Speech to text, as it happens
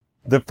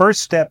The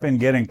first step in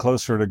getting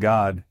closer to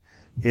God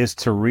is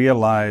to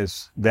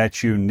realize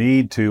that you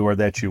need to or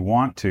that you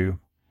want to.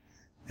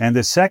 And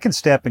the second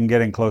step in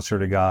getting closer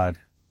to God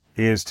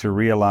is to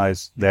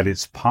realize that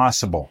it's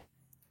possible.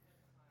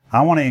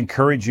 I want to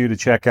encourage you to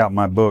check out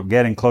my book,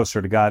 Getting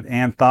Closer to God,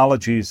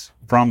 Anthologies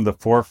from the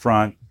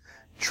Forefront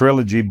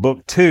Trilogy,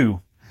 Book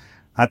 2.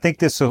 I think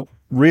this will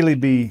really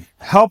be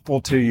helpful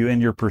to you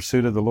in your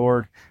pursuit of the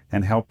Lord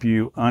and help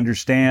you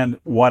understand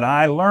what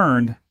I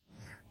learned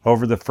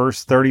over the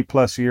first 30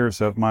 plus years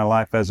of my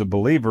life as a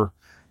believer,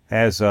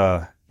 as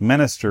a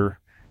minister,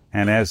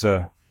 and as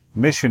a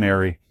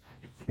missionary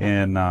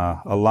in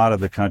a lot of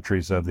the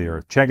countries of the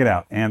earth. Check it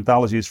out.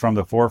 Anthologies from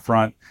the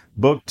Forefront,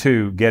 Book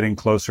 2, Getting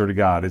Closer to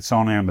God. It's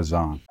on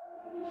Amazon.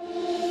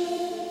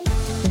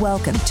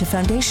 Welcome to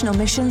Foundational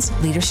Missions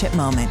Leadership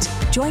Moment.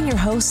 Join your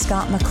host,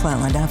 Scott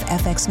McClelland of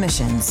FX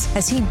Missions,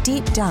 as he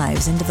deep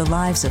dives into the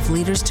lives of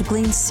leaders to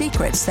glean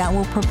secrets that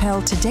will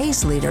propel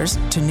today's leaders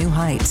to new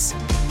heights.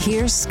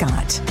 Here's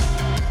Scott.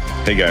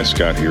 Hey guys,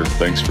 Scott here.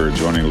 Thanks for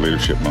joining the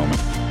Leadership Moment.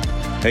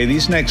 Hey,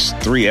 these next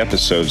 3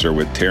 episodes are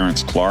with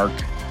Terrence Clark,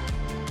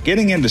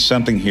 getting into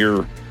something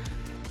here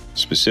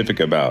specific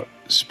about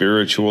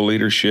spiritual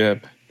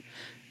leadership,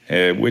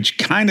 which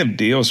kind of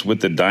deals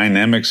with the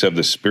dynamics of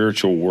the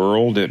spiritual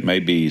world. It may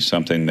be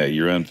something that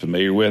you're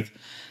unfamiliar with,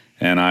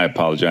 and I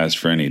apologize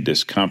for any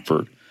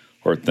discomfort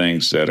or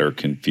things that are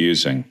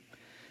confusing.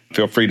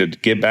 Feel free to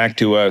get back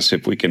to us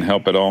if we can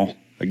help at all.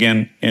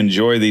 Again,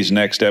 enjoy these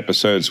next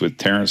episodes with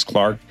Terrence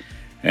Clark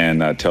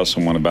and tell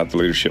someone about the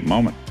Leadership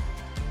Moment.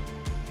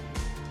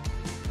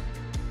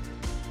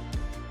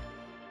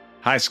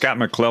 Hi, Scott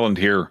McClelland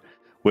here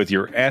with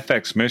your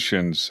FX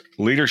Missions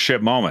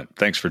Leadership Moment.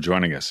 Thanks for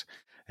joining us.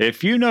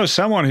 If you know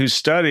someone who's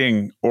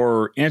studying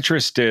or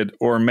interested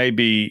or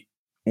maybe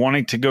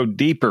wanting to go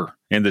deeper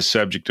in the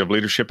subject of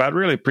leadership, I'd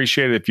really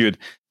appreciate it if you'd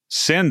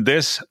send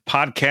this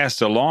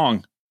podcast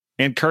along,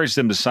 encourage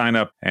them to sign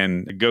up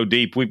and go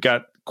deep. We've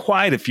got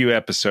quite a few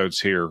episodes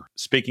here.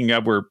 Speaking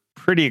of, we're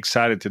pretty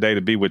excited today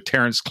to be with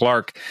Terrence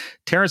Clark.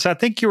 Terrence, I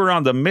think you were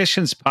on the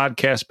Missions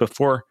podcast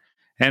before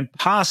and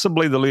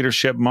possibly the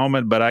Leadership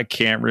Moment, but I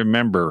can't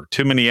remember.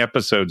 Too many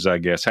episodes, I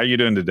guess. How are you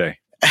doing today?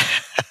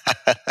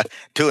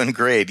 Doing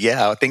great.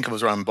 Yeah, I think I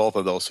was on both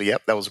of those. So,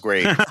 yep, that was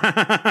great.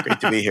 Great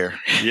to be here.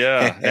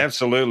 Yeah,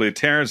 absolutely.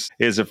 Terrence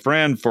is a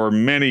friend for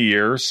many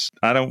years.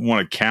 I don't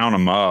want to count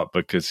them up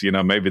because,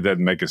 maybe that'd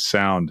make us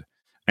sound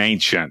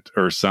ancient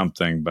or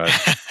something, but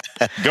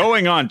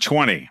going on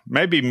 20,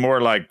 maybe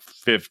more like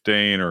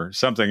 15 or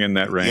something in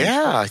that range.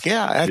 Yeah.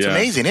 That's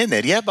amazing, isn't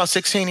it? Yeah, about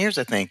 16 years,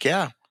 I think.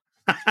 Yeah.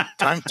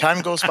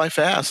 Time goes by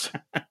fast.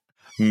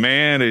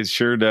 Man, it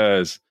sure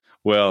does.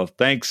 Well,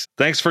 thanks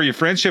for your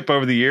friendship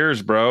over the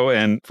years, bro,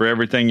 and for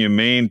everything you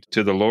mean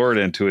to the Lord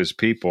and to his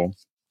people.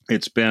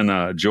 It's been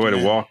a joy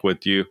to walk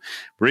with you.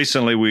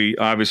 Recently, we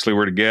obviously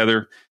were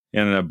together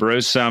in a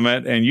Bro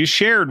Summit, and you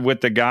shared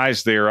with the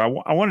guys there. I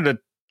wanted to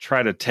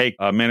try to take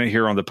a minute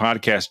here on the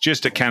podcast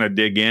just to kind of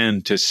dig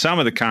into some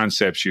of the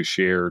concepts you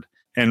shared.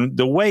 And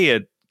the way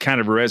it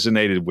kind of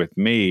resonated with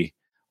me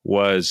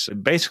was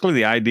basically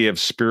the idea of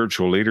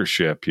spiritual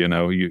leadership.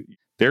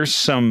 There's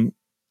some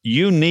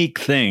unique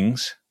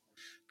things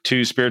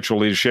to spiritual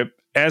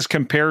leadership as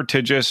compared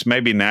to just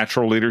maybe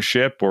natural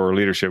leadership or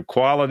leadership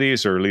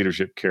qualities or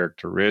leadership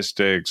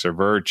characteristics or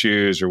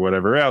virtues or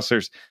whatever else.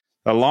 There's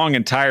a long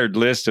and tired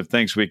list of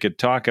things we could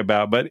talk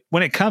about. But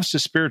when it comes to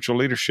spiritual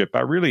leadership, I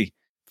really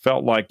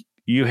felt like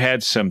you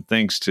had some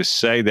things to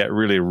say that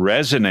really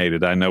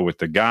resonated, I know, with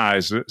the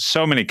guys.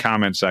 So many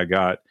comments I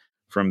got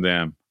from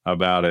them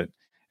about it.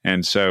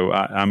 And so,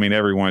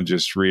 everyone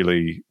just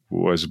really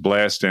was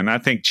blessed and I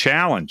think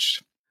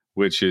challenged,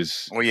 which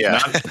is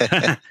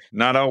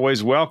not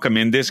always welcome.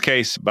 In this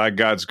case, by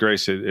God's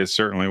grace, it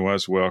certainly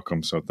was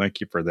welcome. So thank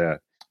you for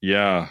that.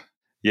 Yeah.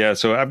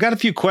 So I've got a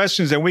few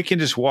questions and we can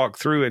just walk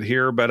through it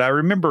here. But I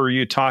remember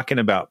you talking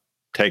about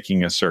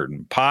taking a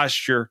certain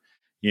posture,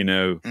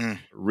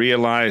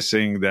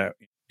 realizing that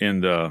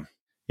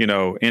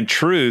in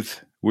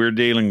truth, we're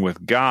dealing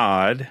with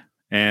God,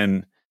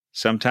 and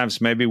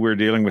sometimes maybe we're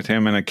dealing with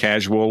him in a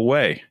casual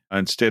way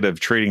instead of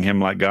treating him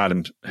like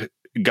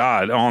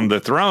God on the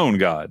throne,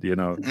 God,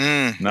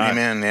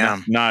 amen.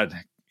 Yeah. Not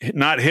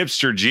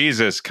hipster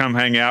Jesus, come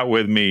hang out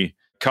with me,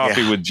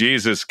 coffee with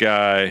Jesus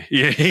guy.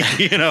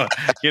 you know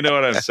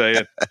what I'm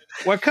saying?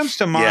 What comes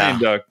to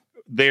mind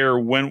there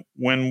when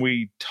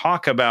we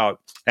talk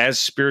about as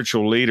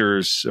spiritual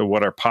leaders,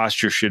 what our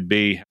posture should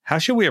be, how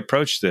should we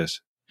approach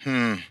this?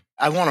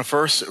 I want to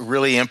first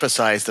really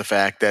emphasize the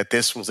fact that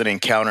this was an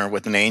encounter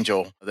with an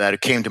angel that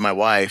came to my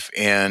wife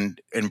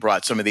and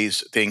brought some of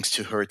these things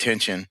to her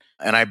attention.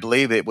 And I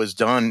believe it was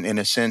done in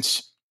a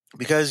sense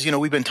because,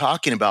 we've been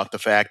talking about the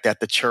fact that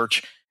the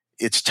church,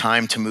 it's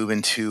time to move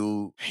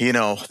into,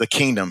 the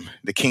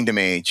kingdom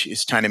age.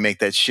 It's time to make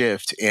that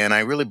shift. And I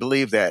really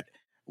believe that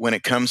when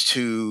it comes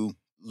to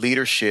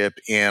leadership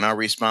and our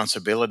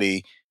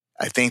responsibility,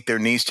 I think there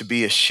needs to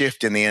be a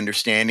shift in the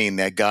understanding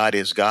that God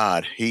is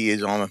God. He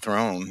is on the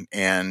throne.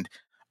 And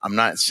I'm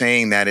not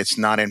saying that it's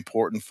not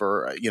important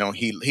for,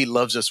 he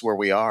loves us where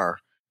we are.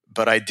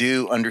 But I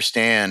do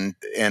understand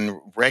and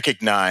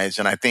recognize,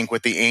 and I think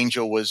what the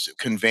angel was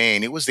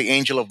conveying, it was the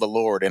angel of the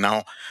Lord. And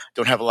I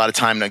don't have a lot of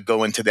time to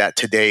go into that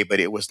today,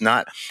 but it was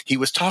not, he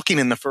was talking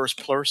in the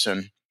first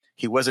person.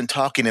 He wasn't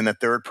talking in the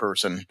third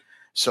person.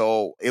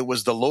 So it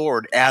was the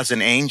Lord as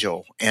an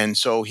angel. And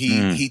so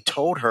he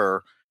told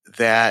her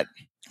that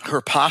her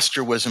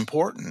posture was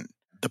important.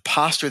 The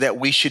posture that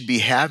we should be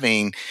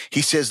having,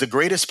 he says, the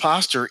greatest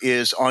posture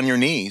is on your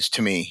knees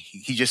to me.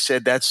 He just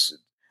said that's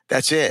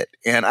it.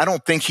 And I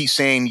don't think he's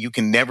saying you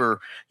can never,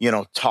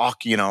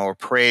 talk, or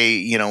pray,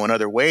 in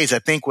other ways. I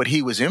think what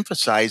he was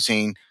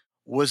emphasizing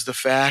was the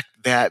fact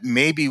that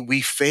maybe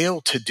we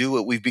fail to do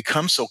it. We've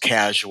become so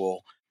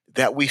casual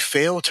that we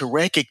fail to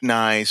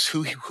recognize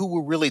who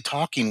we're really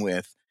talking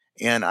with.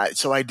 And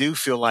so I do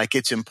feel like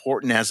it's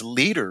important as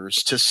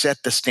leaders to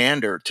set the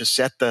standard, to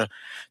set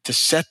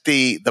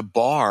the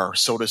bar,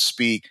 so to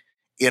speak,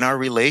 in our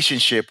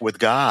relationship with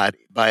God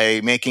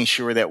by making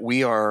sure that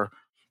we are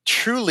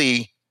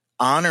truly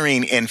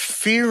honoring and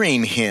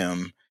fearing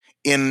him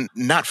in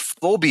not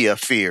phobia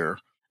fear,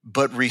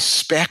 but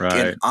respect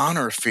and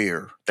honor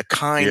fear, the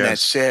kind that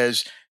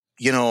says,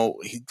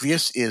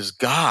 this is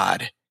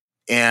God.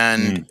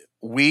 And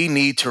we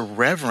need to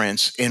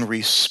reverence and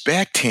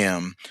respect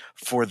him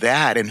for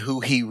that and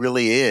who he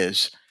really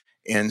is.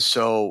 And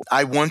so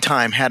I one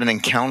time had an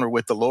encounter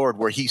with the Lord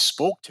where he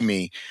spoke to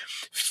me,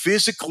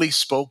 physically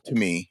spoke to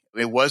me.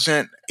 It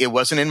wasn't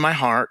in my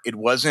heart. It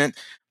wasn't,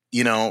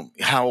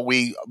 how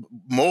we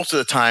most of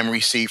the time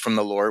receive from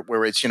the Lord,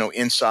 where it's,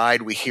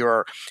 inside we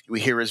hear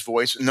his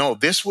voice. No,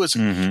 this was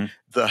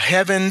the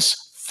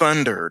heavens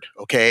thundered.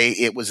 Okay.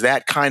 It was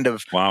that kind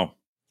of, wow.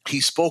 He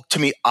spoke to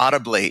me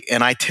audibly.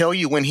 And I tell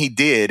you, when he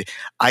did,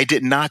 I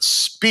did not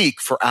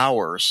speak for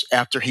hours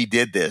after he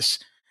did this.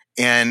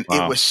 And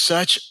it was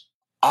such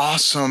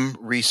awesome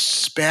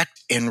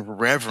respect and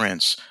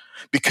reverence,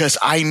 because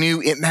I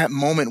knew in that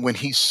moment when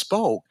he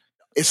spoke,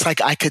 it's like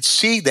I could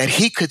see that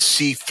he could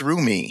see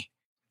through me.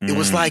 It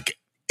was like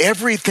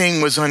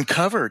everything was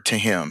uncovered to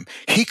him.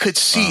 He could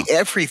see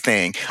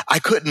everything. I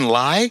couldn't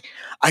lie.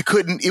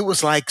 It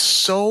was like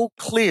so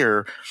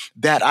clear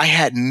that I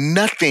had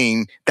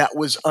nothing that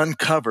was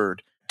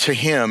uncovered to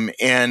him.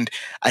 And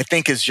I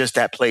think it's just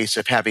that place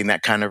of having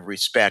that kind of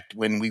respect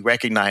when we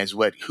recognize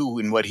who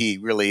and what he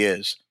really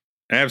is.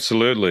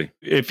 Absolutely.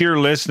 If you're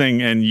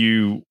listening and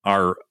you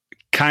are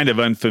kind of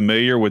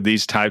unfamiliar with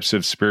these types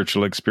of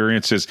spiritual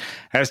experiences,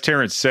 as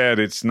Terrence said,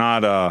 it's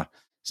not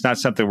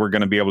something we're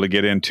going to be able to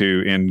get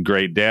into in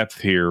great depth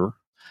here.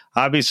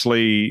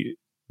 Obviously,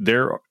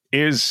 there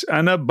is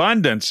an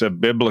abundance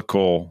of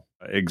biblical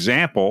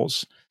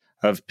examples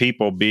of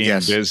people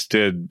being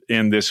visited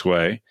in this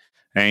way.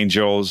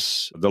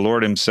 Angels, the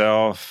Lord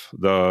himself,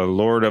 the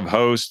Lord of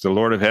hosts, the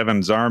Lord of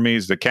heaven's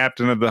armies, the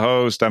captain of the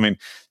host. I mean,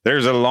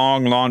 there's a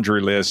long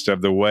laundry list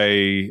of the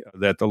way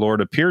that the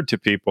Lord appeared to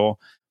people,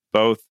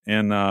 both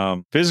in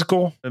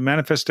physical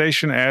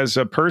manifestation as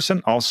a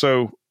person,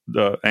 also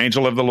the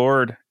angel of the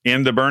Lord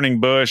in the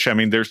burning bush. I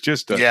mean, there's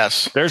just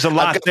there's a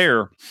lot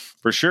there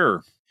for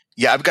sure.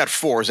 Yeah, I've got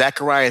 4.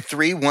 Zechariah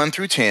 3, 1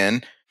 through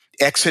 10,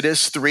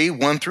 Exodus 3,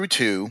 1 through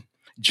 2,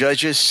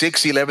 Judges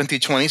 6, 11 through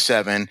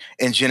 27,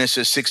 and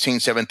Genesis 16,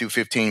 7 through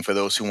 15 for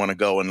those who want to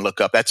go and look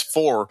up. That's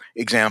 4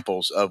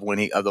 examples of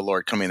of the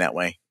Lord coming that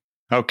way.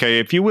 Okay,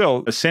 if you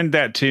will, send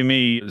that to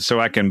me so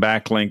I can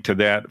backlink to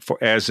that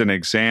as an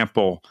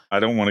example. I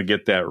don't want to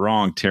get that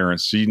wrong,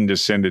 Terrence. So you can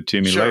just send it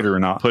to me later,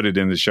 and I'll put it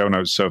in the show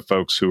notes so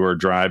folks who are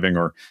driving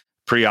or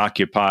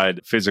preoccupied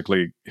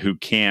physically who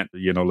can't,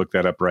 look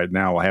that up right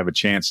now will have a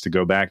chance to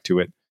go back to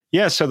it.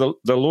 Yeah, so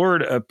the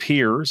Lord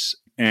appears,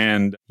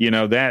 and,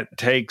 that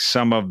takes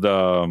some of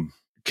the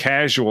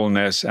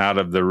casualness out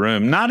of the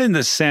room. Not in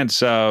the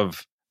sense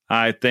of,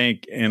 I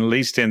think, at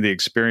least in the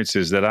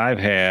experiences that I've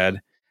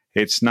had,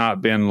 it's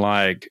not been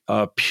like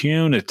a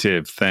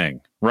punitive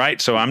thing,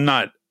 right? So I'm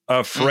not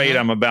afraid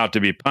I'm about to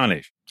be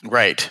punished.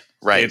 Right.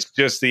 It's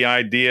just the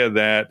idea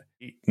that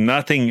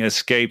nothing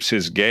escapes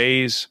his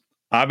gaze.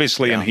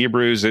 Obviously, in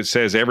Hebrews, it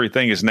says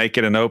everything is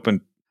naked and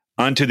open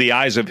unto the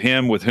eyes of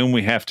him with whom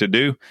we have to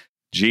do,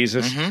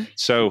 Jesus.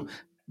 So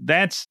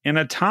that's in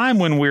a time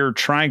when we're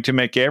trying to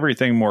make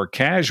everything more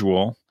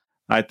casual.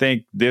 I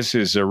think this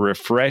is a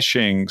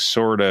refreshing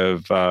sort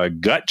of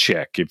gut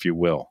check, if you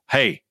will.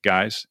 Hey,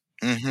 guys.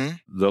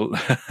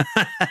 The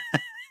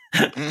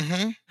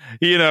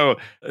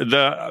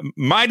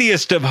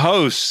mightiest of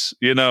hosts,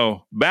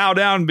 bow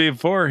down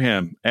before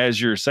him, as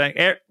you're saying.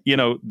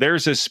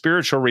 There's a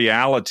spiritual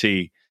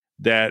reality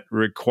that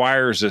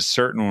requires a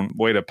certain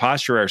way to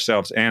posture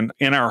ourselves and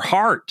in our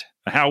heart,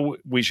 how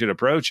we should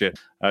approach it,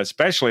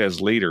 especially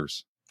as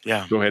leaders.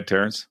 Yeah. Go ahead,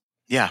 Terrence.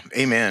 Yeah.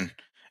 Amen.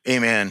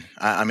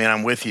 I mean,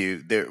 I'm with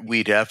you.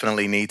 We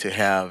definitely need to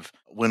have,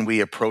 when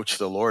we approach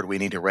the Lord, we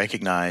need to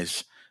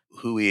recognize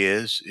who he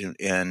is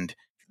and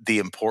the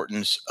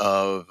importance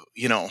of,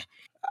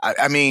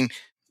 I mean,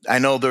 I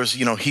know there's,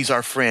 he's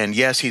our friend.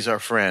 Yes, he's our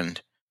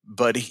friend.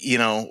 But,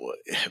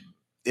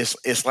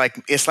 it's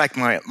like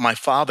my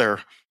father,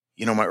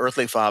 my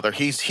earthly father.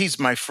 He's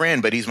my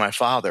friend, but he's my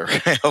father.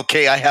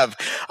 Okay, I have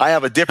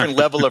a different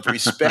level of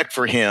respect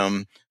for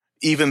him,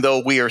 even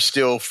though we are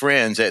still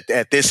friends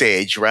at this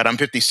age, right? I'm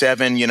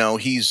 57,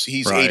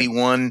 he's Right.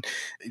 81.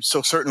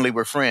 So certainly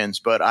we're friends,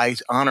 but I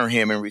honor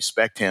him and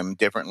respect him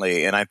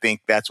differently. And I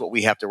think that's what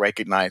we have to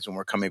recognize when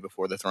we're coming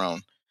before the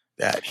throne,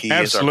 that he is our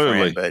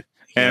Absolutely. friend, but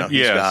And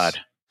he's yes, God.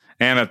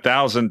 and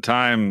 1,000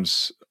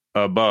 times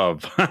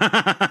above.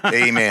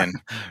 Amen.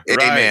 Right.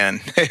 Amen.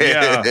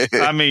 Yeah.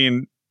 I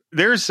mean,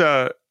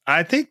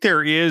 I think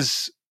there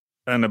is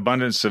an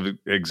abundance of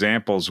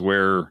examples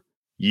where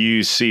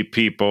you see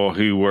people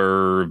who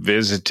were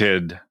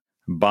visited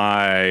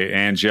by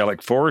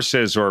angelic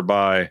forces or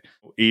by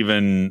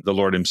even the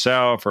Lord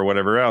himself or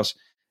whatever else.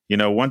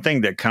 One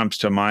thing that comes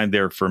to mind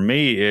there for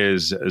me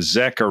is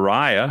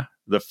Zechariah,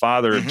 the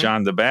father of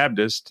John the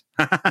Baptist.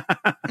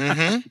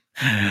 I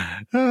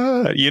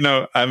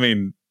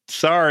mean,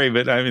 sorry,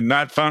 but I mean,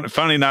 not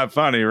funny, not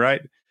funny,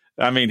 right?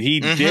 I mean, he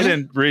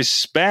didn't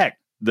respect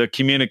the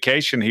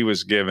communication he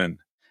was given,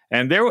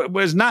 and there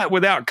was not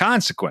without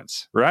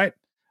consequence, right?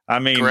 I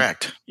mean,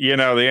 correct.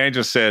 The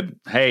angel said,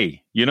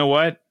 "Hey, you know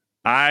what?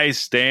 I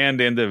stand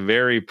in the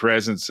very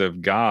presence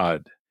of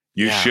God.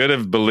 You should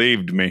have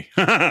believed me."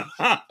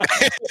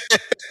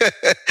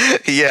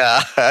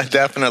 Yeah,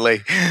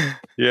 definitely.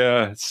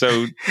 Yeah.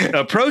 So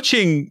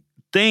approaching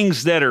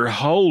things that are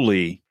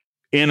holy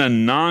in a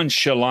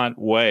nonchalant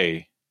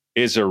way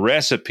is a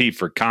recipe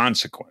for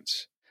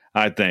consequence,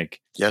 I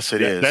think. Yes,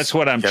 it is. That's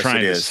what I'm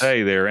trying to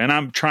say there. And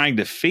I'm trying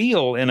to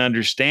feel and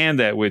understand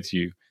that with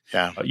you.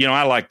 Yeah.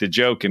 I like to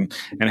joke and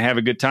have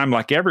a good time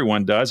like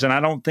everyone does. And I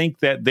don't think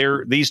that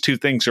these two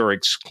things are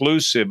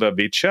exclusive of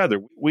each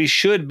other. We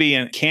should be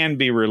and can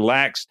be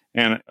relaxed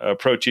and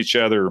approach each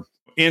other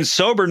in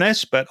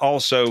soberness, but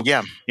also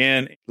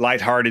in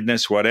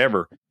lightheartedness,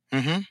 whatever.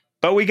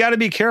 But we got to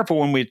be careful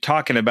when we're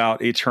talking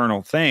about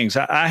eternal things.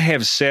 I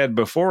have said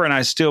before, and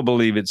I still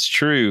believe it's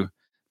true,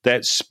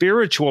 that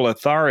spiritual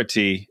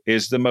authority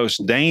is the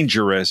most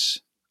dangerous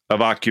of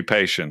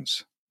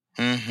occupations.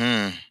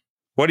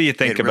 What do you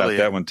think about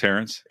that one,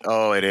 Terrence?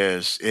 Oh, it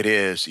is. It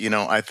is.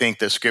 I think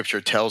the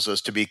scripture tells us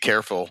to be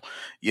careful,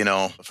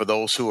 for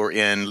those who are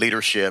in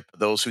leadership,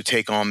 those who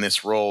take on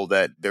this role,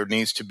 that there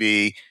needs to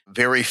be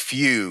very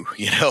few.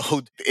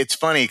 It's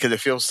funny because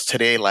it feels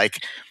today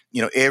like,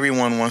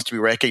 everyone wants to be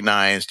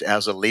recognized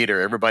as a leader.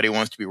 Everybody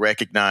wants to be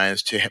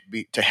recognized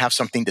to have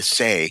something to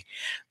say.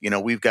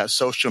 We've got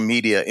social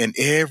media and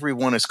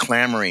everyone is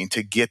clamoring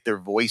to get their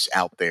voice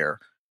out there,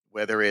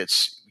 whether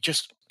it's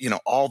just,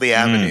 all the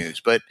avenues.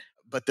 But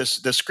the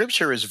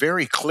scripture is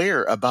very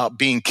clear about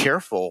being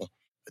careful.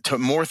 To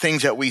more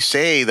things that we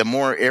say, the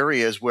more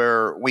areas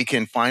where we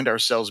can find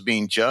ourselves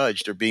being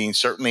judged or being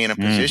certainly in a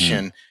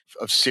position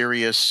of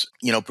serious,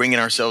 bringing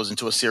ourselves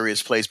into a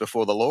serious place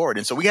before the Lord.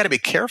 And so we got to be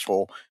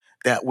careful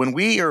that when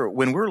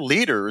we're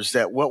leaders,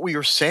 that what we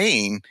are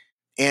saying.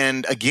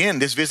 And again,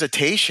 this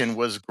visitation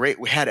was great.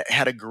 We had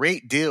a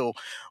great deal.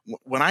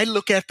 When I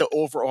look at the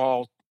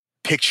overall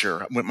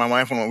picture with my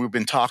wife, when we've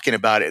been talking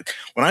about it,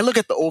 when I look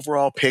at the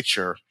overall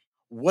picture,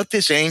 what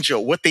the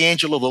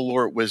angel of the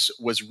Lord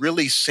was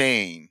really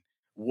saying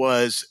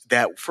was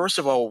that, first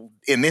of all,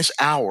 in this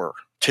hour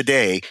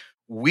today,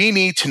 we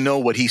need to know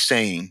what he's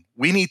saying.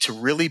 We need to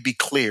really be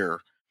clear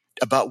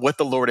about what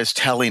the Lord is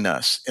telling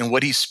us and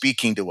what he's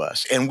speaking to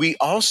us. And we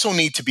also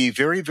need to be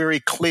very, very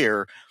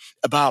clear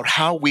about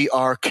how we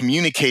are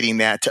communicating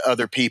that to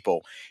other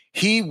people.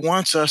 He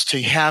wants us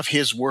to have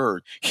his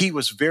word. He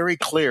was very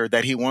clear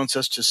that he wants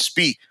us to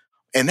speak.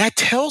 And that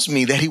tells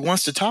me that he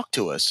wants to talk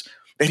to us,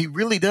 that he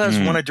really does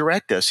want to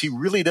direct us. He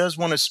really does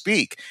want to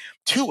speak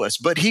to us.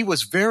 But he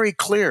was very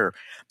clear.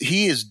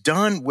 He is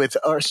done with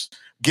us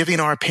giving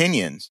our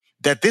opinions,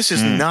 that this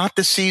is not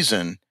the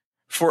season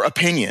for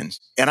opinions.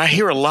 And I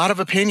hear a lot of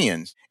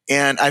opinions.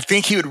 And I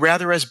think he would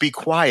rather us be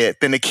quiet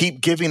than to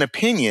keep giving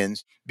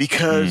opinions,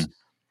 because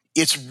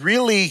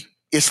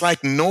it's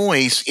like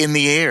noise in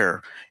the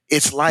air.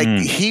 It's like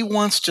he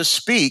wants to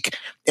speak.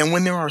 And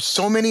when there are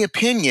so many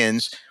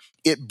opinions,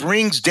 it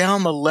brings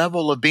down the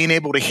level of being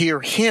able to hear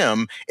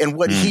him and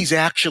what he's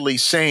actually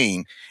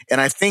saying.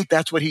 And I think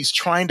that's what he's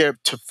trying to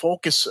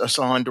focus us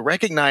on, to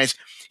recognize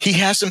he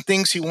has some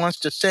things he wants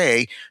to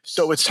say.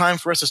 So it's time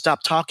for us to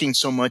stop talking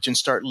so much and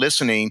start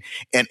listening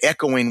and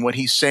echoing what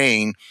he's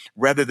saying,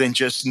 rather than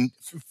just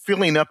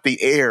filling up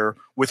the air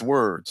with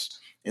words.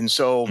 And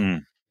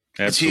so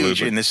it's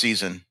huge in this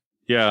season.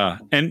 Yeah.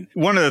 And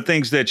one of the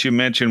things that you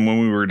mentioned when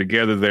we were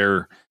together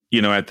there,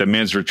 at the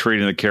men's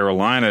retreat in the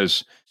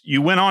Carolinas, you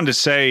went on to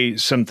say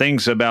some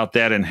things about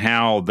that and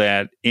how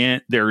that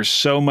there's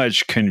so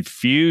much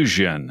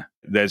confusion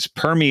that's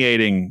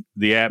permeating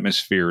the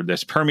atmosphere,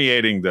 that's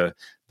permeating the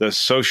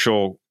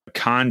social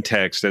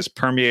context, that's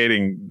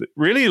permeating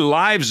really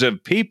lives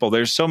of people.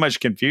 There's so much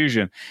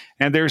confusion,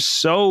 and there's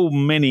so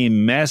many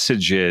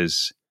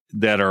messages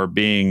that are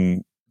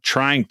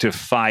trying to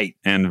fight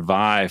and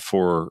vie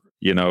for,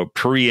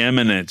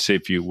 preeminence,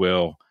 if you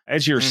will.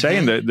 as you're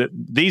saying, that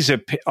these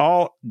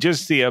all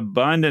just the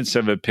abundance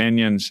of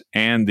opinions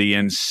and the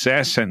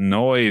incessant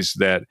noise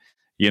that,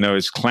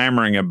 is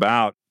clamoring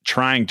about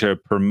trying to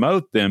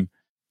promote them,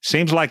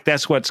 seems like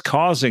that's what's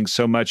causing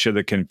so much of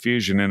the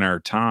confusion in our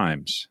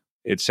times.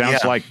 It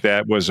sounds like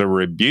that was a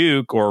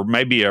rebuke or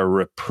maybe a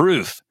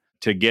reproof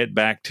to get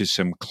back to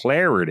some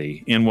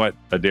clarity in what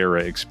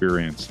Adara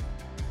experienced.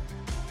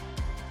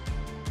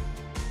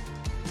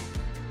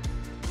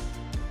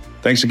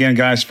 Thanks again,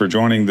 guys, for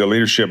joining the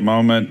Leadership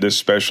Moment, this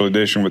special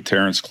edition with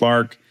Terrence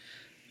Clark.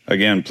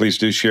 Again, please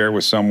do share it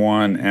with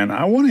someone. And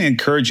I want to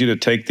encourage you to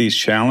take these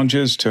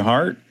challenges to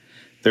heart.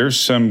 There's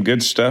some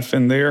good stuff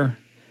in there.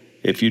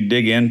 If you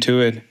dig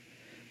into it,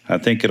 I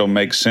think it'll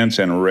make sense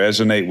and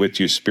resonate with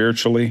you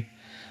spiritually.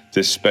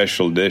 This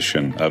special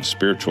edition of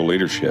Spiritual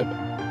Leadership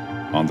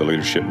on the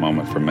Leadership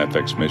Moment from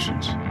FX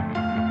Missions.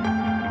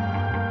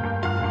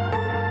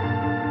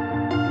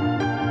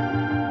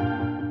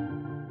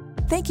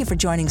 Thank you for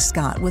joining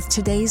Scott with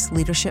today's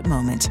Leadership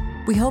Moment.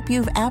 We hope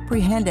you've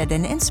apprehended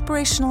an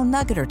inspirational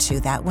nugget or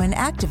two that, when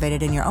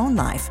activated in your own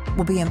life,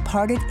 will be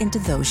imparted into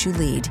those you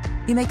lead.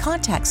 You may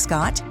contact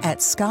Scott at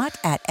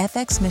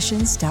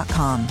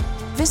scott@fxmissions.com.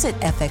 Visit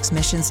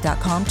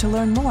fxmissions.com to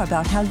learn more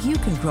about how you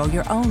can grow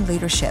your own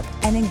leadership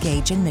and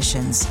engage in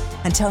missions.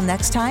 Until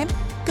next time,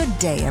 good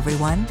day,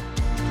 everyone.